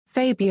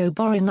Fabio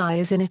Borini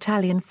is an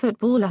Italian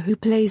footballer who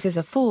plays as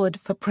a forward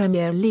for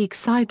Premier League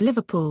side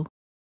Liverpool.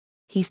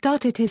 He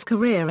started his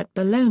career at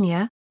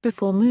Bologna,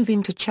 before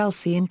moving to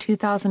Chelsea in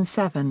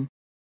 2007.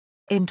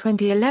 In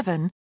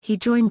 2011, he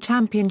joined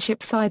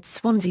Championship side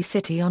Swansea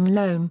City on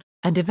loan,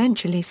 and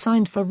eventually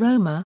signed for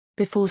Roma,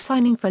 before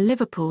signing for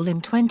Liverpool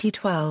in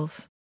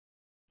 2012.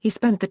 He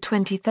spent the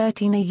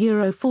 2013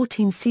 Euro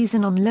 14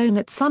 season on loan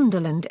at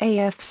Sunderland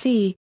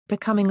A.F.C,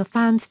 becoming a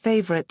fan's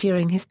favourite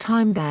during his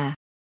time there.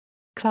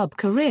 Club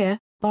career: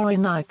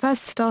 Borini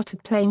first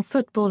started playing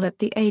football at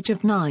the age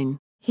of 9.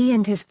 He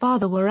and his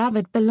father were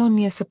avid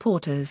Bologna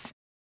supporters.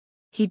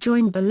 He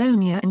joined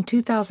Bologna in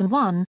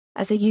 2001,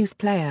 as a youth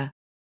player.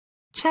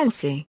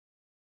 Chelsea.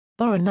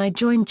 Borini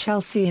joined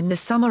Chelsea in the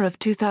summer of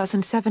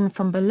 2007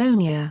 from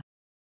Bologna.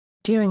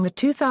 During the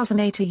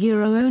 2008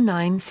 Euro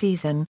 09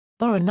 season,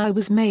 Borini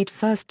was made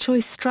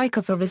first-choice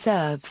striker for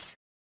reserves.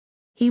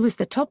 He was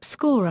the top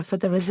scorer for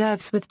the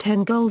reserves with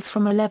 10 goals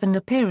from 11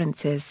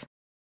 appearances.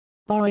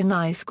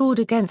 Borini scored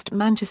against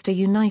Manchester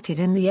United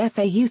in the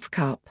FA Youth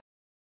Cup.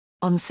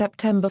 On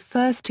September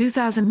 1,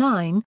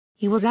 2009,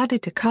 he was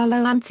added to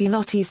Carlo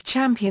Ancelotti's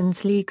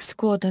Champions League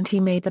squad and he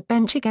made the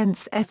bench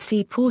against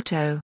FC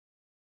Porto.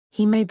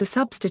 He made the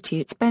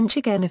substitutes bench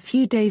again a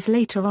few days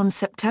later on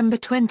September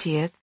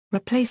 20,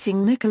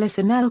 replacing Nicolas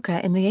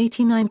Anelka in the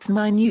 89th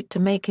minute to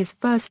make his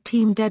first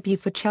team debut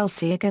for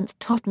Chelsea against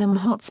Tottenham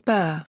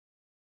Hotspur.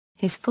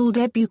 His full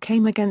debut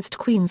came against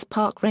Queen's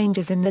Park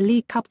Rangers in the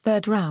League Cup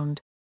third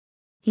round.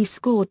 He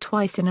scored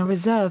twice in a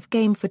reserve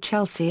game for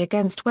Chelsea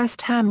against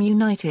West Ham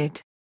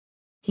United.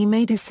 He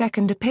made his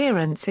second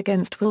appearance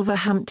against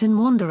Wolverhampton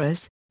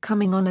Wanderers,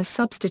 coming on as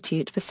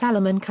substitute for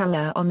Salomon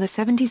Kalou on the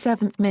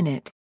 77th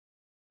minute.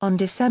 On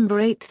December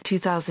 8,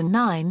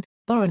 2009,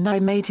 Borini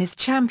made his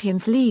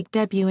Champions League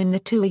debut in the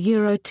 2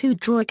 Euro 2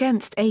 draw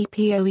against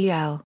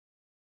APOEL.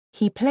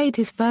 He played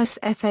his first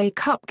FA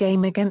Cup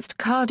game against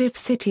Cardiff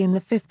City in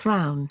the 5th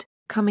round,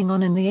 coming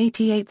on in the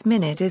 88th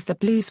minute as the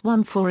Blues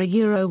won 4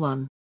 Euro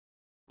 1.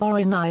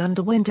 Borini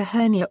underwent a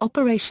hernia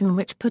operation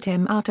which put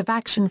him out of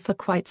action for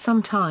quite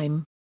some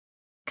time.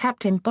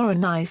 Captain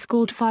Borini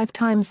scored 5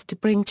 times to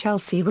bring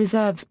Chelsea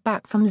reserves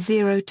back from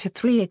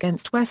 0-3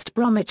 against West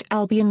Bromwich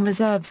Albion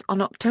reserves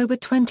on October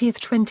 20,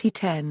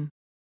 2010.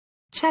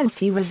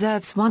 Chelsea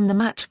reserves won the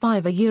match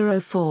 5 Euro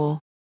 4.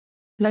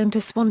 Loaned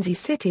to Swansea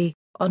City,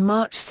 on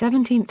March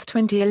 17,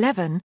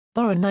 2011,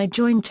 Borini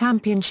joined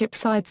Championship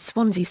side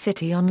Swansea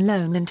City on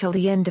loan until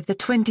the end of the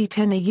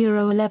 2010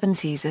 Euro 11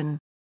 season.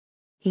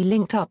 He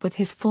linked up with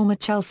his former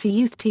Chelsea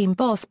youth team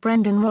boss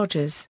Brendan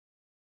Rodgers.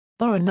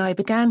 Borini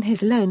began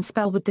his loan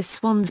spell with the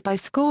Swans by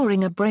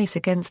scoring a brace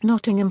against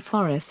Nottingham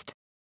Forest.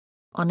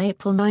 On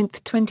April 9,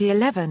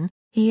 2011,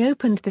 he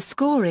opened the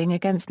scoring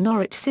against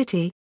Norwich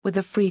City, with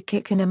a free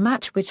kick in a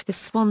match which the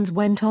Swans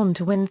went on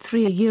to win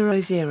 3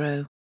 Euro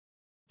 0.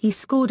 He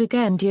scored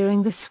again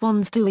during the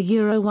Swans' 2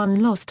 Euro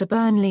 1 loss to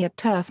Burnley at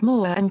Turf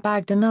Moor and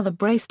bagged another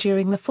brace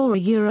during the 4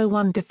 Euro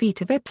 1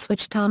 defeat of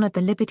Ipswich Town at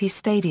the Liberty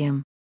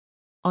Stadium.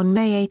 On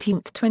May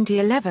 18,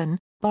 2011,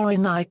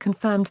 Borini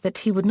confirmed that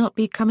he would not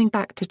be coming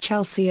back to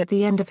Chelsea at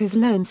the end of his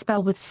loan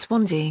spell with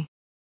Swansea.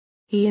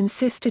 He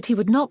insisted he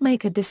would not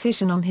make a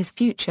decision on his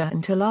future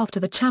until after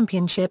the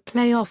Championship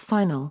playoff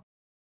final.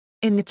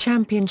 In the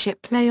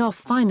Championship playoff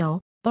final,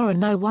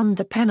 Borini won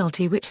the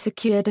penalty which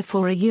secured a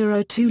 4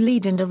 Euro 2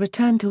 lead and a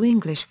return to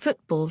English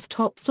football's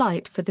top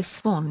flight for the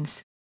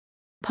Swans.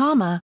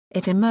 Parma.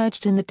 It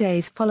emerged in the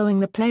days following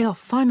the playoff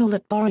final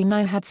that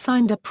Borini had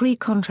signed a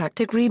pre-contract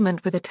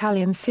agreement with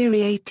Italian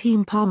Serie A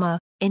team Parma,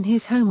 in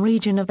his home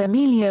region of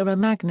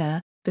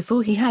Emilia-Romagna,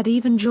 before he had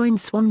even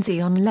joined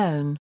Swansea on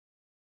loan.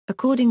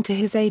 According to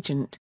his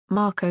agent,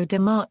 Marco De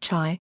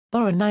Marchi,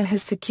 Borini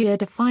has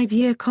secured a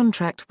 5-year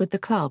contract with the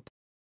club.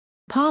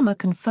 Parma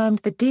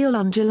confirmed the deal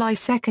on July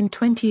 2,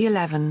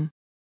 2011.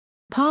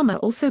 Parma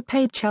also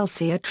paid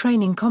Chelsea a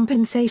training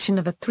compensation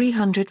of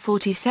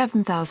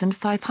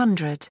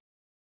 £347,500.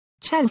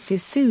 Chelsea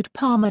sued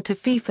Parma to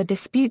FIFA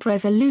Dispute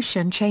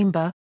Resolution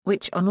Chamber,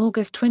 which on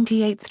August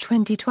 28,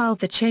 2012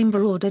 the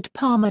Chamber ordered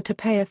Parma to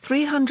pay a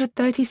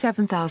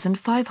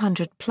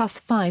 £337,500 plus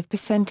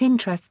 5%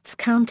 interests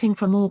counting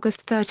from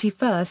August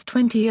 31,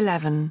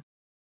 2011.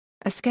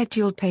 A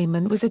scheduled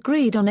payment was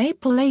agreed on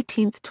April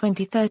 18,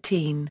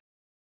 2013.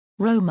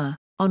 Roma.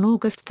 On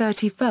August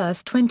 31,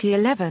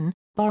 2011,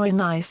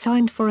 Borini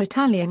signed for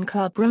Italian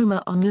club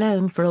Roma on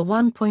loan for a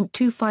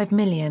 €1.25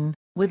 million.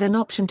 With an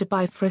option to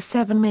buy for a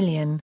 $7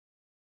 million.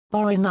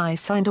 Borini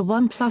signed a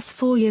 1 plus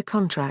 4-year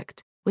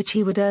contract, which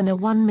he would earn a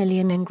 $1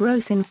 million in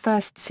gross in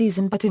first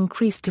season but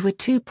increased to a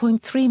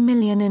 $2.3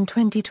 million in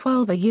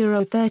 2012 a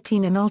Euro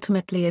 13 and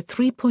ultimately a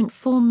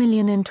 $3.4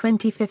 million in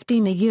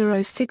 2015 a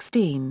Euro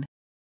 16.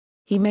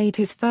 He made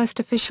his first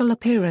official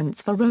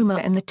appearance for Roma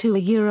in the 2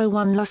 Euro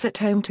 1 loss at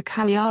home to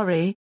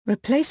Cagliari,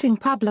 replacing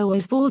Pablo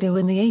Osvaldo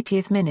in the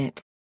 80th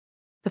minute.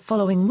 The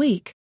following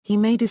week, he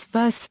made his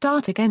first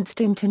start against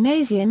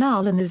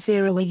Internazionale in the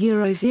 0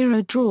 Euro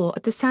 0 draw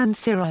at the San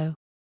Siro.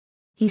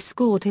 He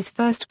scored his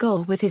first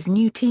goal with his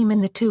new team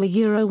in the 2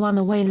 Euro 1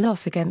 away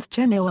loss against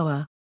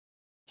Genoa.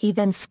 He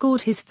then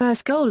scored his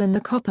first goal in the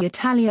Coppa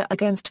Italia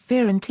against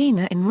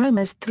Fiorentina in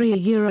Roma's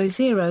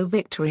 3-0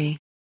 victory.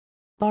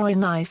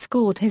 Borini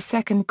scored his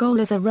second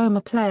goal as a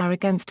Roma player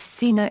against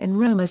Siena in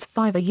Roma's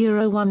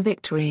 5-1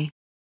 victory.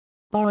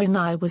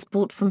 Borini was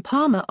bought from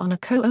Parma on a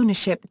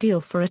co-ownership deal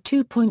for a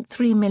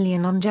 $2.3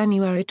 million on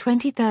January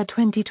 23,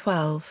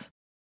 2012.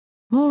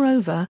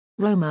 Moreover,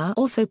 Roma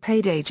also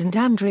paid agent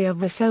Andrea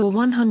Rosso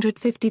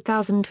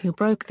 $150,000 who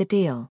broke the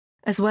deal,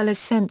 as well as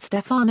sent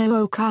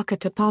Stefano Okaka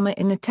to Parma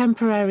in a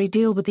temporary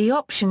deal with the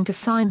option to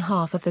sign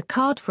half of the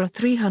card for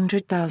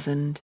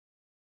 $300,000.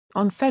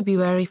 On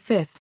February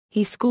 5,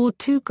 he scored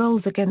 2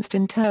 goals against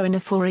Inter in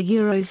a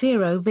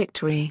 4-0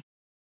 victory.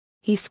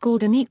 He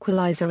scored an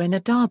equaliser in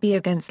a derby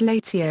against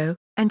Lazio,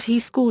 and he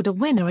scored a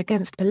winner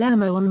against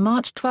Palermo on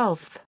March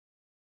 12.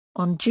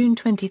 On June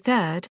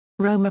 23,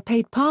 Roma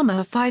paid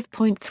Parma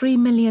 $5.3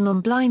 million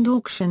on blind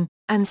auction,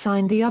 and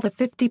signed the other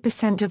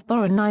 50% of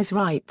Borini's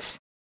rights.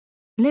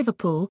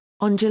 Liverpool,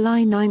 on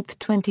July 9,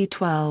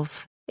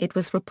 2012, it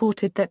was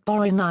reported that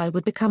Borini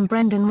would become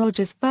Brendan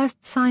Rodgers'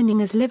 first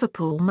signing as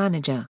Liverpool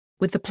manager,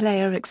 with the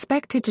player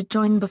expected to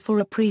join before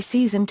a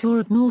pre-season tour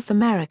of North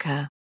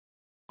America.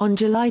 On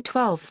July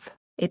 12,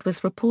 it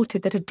was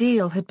reported that a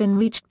deal had been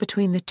reached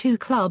between the two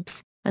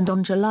clubs, and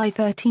on July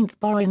 13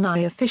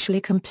 Borini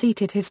officially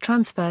completed his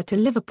transfer to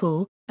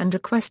Liverpool, and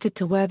requested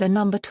to wear the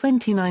number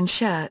 29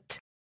 shirt.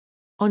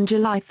 On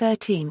July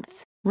 13,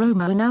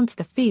 Roma announced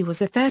the fee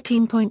was a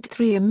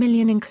 $13.3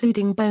 million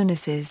including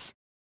bonuses.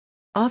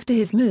 After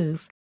his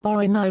move,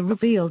 Borini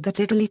revealed that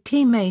Italy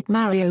teammate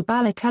Mario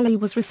Balotelli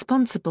was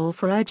responsible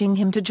for urging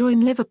him to join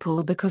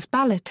Liverpool because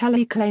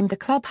Balotelli claimed the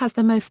club has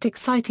the most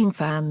exciting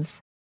fans.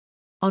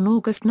 On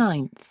August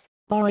 9,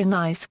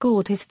 Borini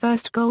scored his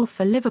first goal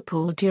for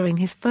Liverpool during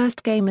his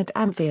first game at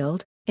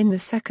Anfield, in the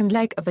second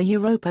leg of a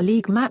Europa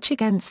League match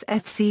against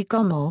FC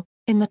Gomel,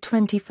 in the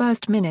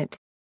 21st minute.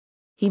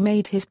 He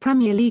made his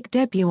Premier League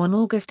debut on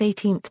August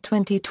 18,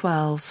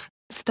 2012,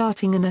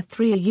 starting in a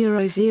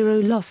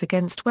 3-0 loss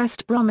against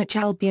West Bromwich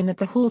Albion at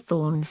the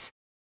Hawthorns.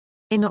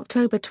 In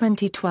October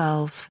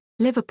 2012,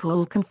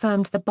 Liverpool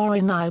confirmed that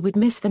Borini would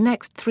miss the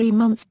next 3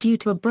 months due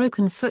to a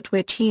broken foot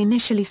which he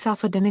initially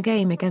suffered in a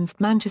game against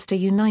Manchester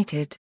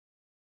United.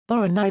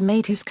 Borini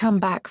made his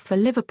comeback for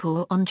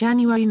Liverpool on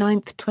January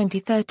 9,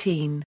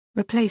 2013,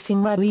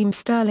 replacing Raheem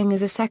Sterling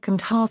as a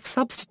second-half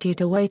substitute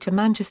away to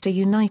Manchester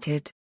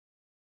United.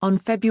 On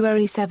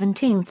February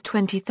 17,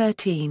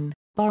 2013,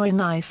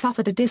 Borini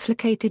suffered a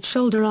dislocated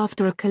shoulder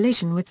after a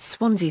collision with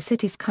Swansea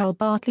City's Kyle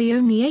Bartley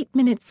only 8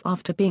 minutes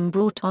after being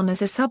brought on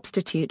as a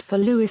substitute for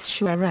Luis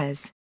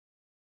Suarez.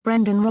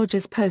 Brendan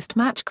Rodgers'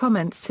 post-match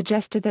comments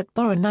suggested that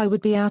Borini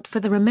would be out for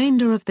the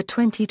remainder of the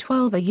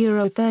 2012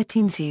 Euro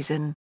 13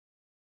 season.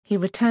 He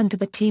returned to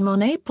the team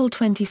on April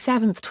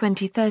 27,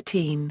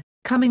 2013,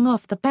 coming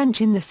off the bench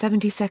in the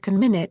 72nd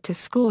minute to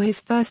score his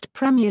first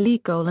Premier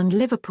League goal and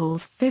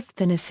Liverpool's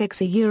fifth in a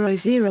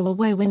 6-0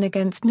 away win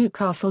against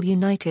Newcastle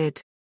United.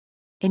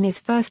 In his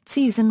first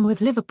season with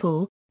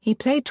Liverpool, he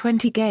played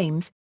 20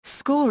 games,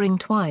 scoring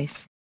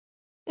twice.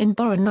 In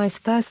Borini's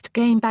first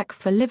game back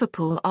for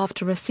Liverpool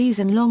after a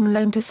season-long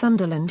loan to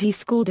Sunderland, he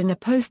scored in a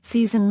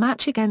post-season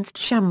match against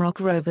Shamrock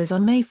Rovers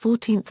on May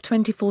 14,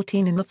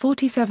 2014 in the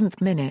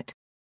 47th minute.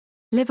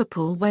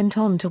 Liverpool went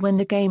on to win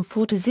the game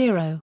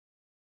 4-0.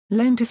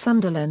 Loaned to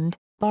Sunderland,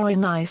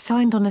 Borini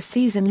signed on a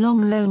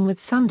season-long loan with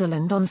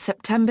Sunderland on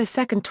September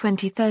 2,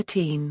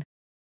 2013.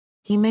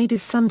 He made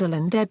his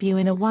Sunderland debut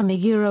in a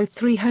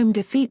 1-3 home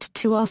defeat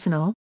to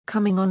Arsenal,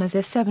 coming on as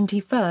a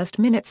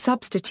 71st-minute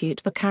substitute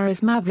for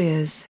Karas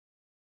Mavrias.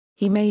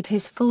 He made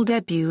his full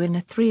debut in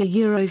a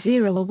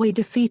 3-0 away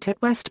defeat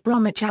at West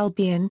Bromwich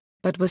Albion,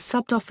 but was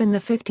subbed off in the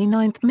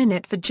 59th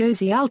minute for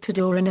Josie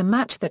Altidore in a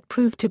match that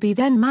proved to be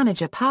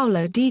then-manager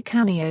Paolo Di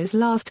Canio's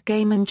last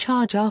game in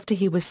charge after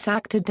he was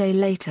sacked a day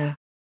later.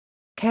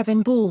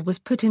 Kevin Ball was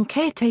put in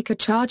caretaker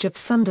charge of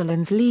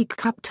Sunderland's League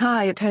Cup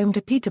tie at home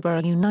to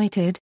Peterborough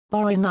United.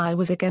 Borini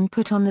was again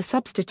put on the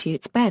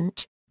substitutes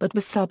bench, but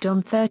was subbed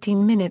on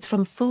 13 minutes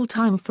from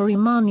full-time for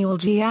Emmanuel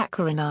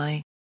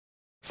Giaccherini.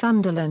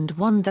 Sunderland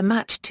won the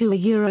match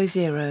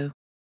 2-0.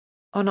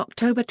 On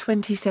October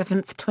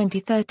 27,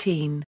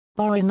 2013,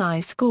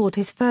 Borini scored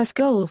his first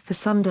goal for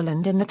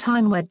Sunderland in the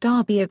Tyne-Wed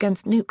derby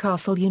against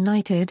Newcastle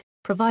United,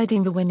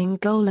 providing the winning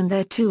goal in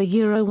their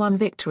 2-1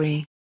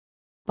 victory.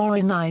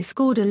 Borini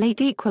scored a late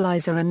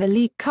equaliser in the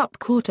League Cup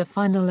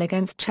quarter-final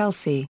against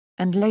Chelsea,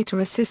 and later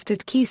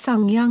assisted Ki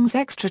Sung-young's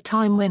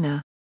extra-time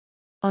winner.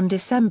 On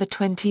December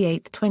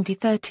 28,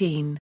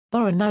 2013,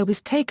 Borini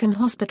was taken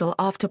hospital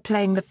after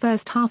playing the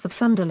first half of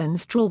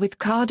Sunderland's draw with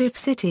Cardiff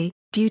City,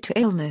 due to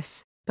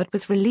illness, but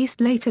was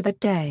released later that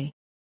day.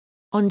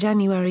 On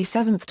January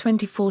 7,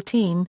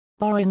 2014,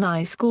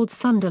 Borini scored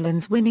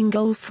Sunderland's winning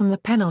goal from the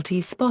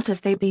penalty spot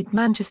as they beat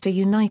Manchester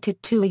United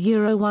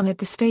 2-1 at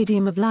the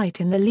Stadium of Light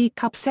in the League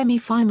Cup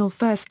semi-final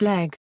first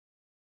leg.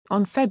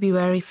 On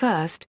February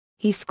 1,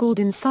 he scored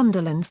in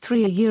Sunderland's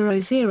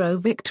 3-0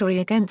 victory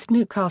against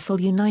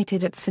Newcastle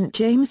United at St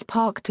James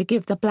Park to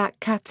give the Black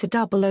Cats a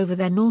double over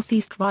their North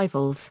East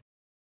rivals.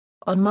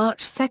 On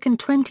March 2,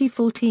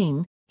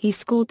 2014, he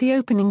scored the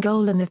opening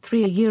goal in the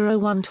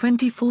 3-1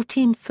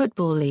 2014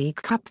 Football League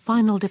Cup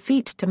final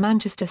defeat to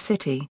Manchester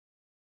City.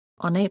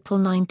 On April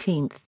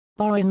 19,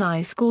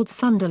 Borini scored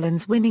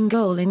Sunderland's winning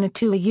goal in a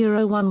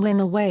 2-1 win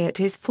away at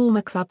his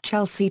former club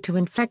Chelsea to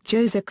infect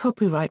Jose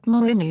copyright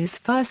Mourinho's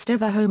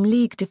first-ever home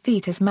league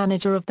defeat as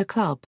manager of the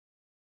club.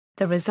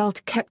 The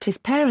result kept his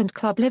parent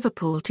club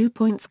Liverpool 2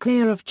 points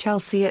clear of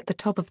Chelsea at the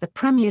top of the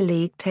Premier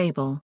League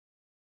table.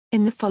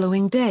 In the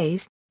following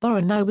days,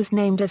 Borini was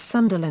named as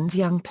Sunderland's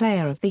Young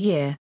Player of the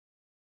Year.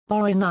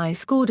 Borini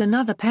scored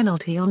another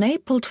penalty on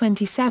April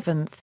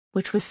 27,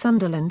 which was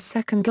Sunderland's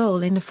second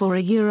goal in a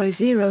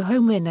 4-0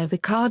 home win over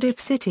Cardiff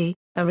City,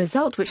 a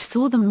result which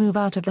saw them move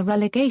out of the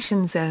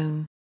relegation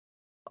zone.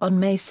 On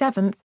May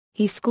 7,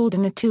 he scored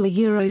in a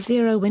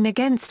 2-0 win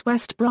against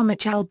West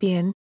Bromwich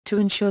Albion. To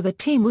ensure the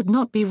team would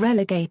not be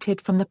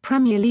relegated from the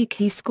Premier League,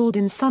 he scored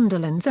in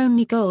Sunderland's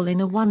only goal in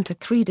a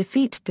 1-3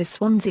 defeat to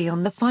Swansea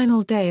on the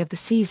final day of the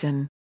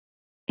season.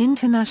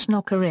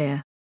 International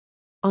career.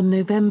 On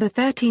November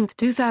 13,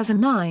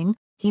 2009,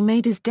 he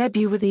made his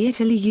debut with the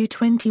Italy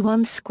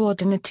U21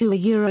 squad in a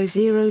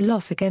 2-0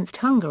 loss against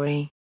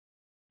Hungary.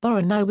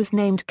 Borini was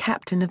named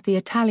captain of the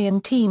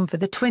Italian team for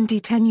the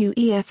 2010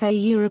 UEFA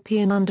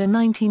European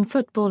Under-19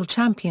 Football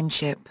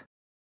Championship.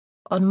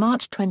 On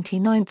March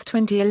 29,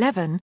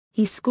 2011,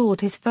 he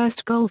scored his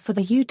first goal for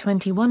the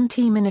U21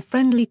 team in a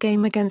friendly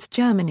game against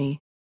Germany.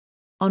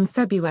 On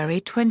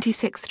February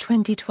 26,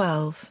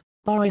 2012,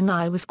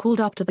 Borini was called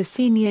up to the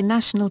senior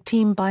national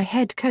team by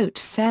head coach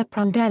Ser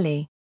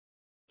Prandelli.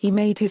 He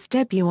made his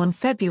debut on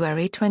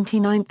February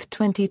 29,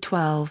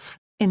 2012,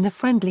 in the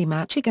friendly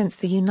match against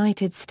the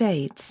United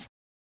States.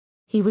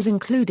 He was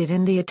included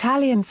in the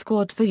Italian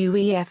squad for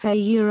UEFA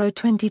Euro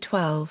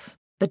 2012,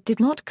 but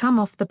did not come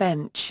off the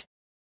bench.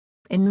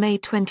 In May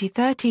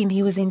 2013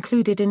 he was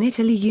included in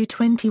Italy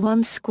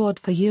U21 squad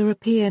for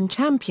European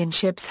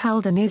Championships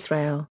held in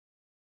Israel.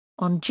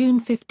 On June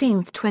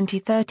 15,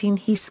 2013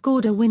 he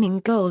scored a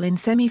winning goal in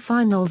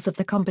semi-finals of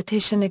the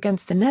competition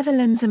against the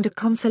Netherlands and a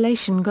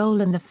consolation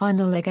goal in the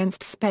final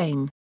against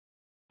Spain.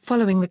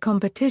 Following the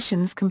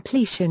competition's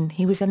completion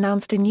he was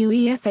announced in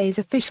UEFA's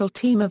official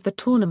team of the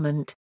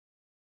tournament.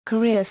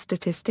 Career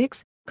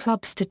statistics,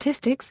 club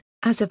statistics,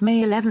 as of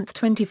May 11,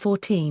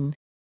 2014.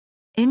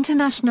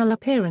 International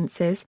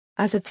appearances,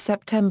 as of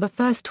September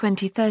 1,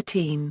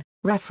 2013,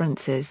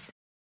 references.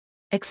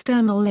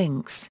 External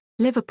links,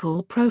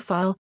 Liverpool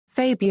profile,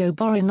 Fabio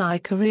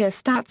Borini career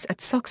stats at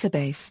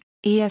Soxerbase,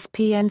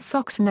 ESPN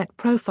Soxnet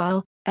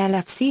profile,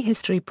 LFC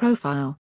history profile.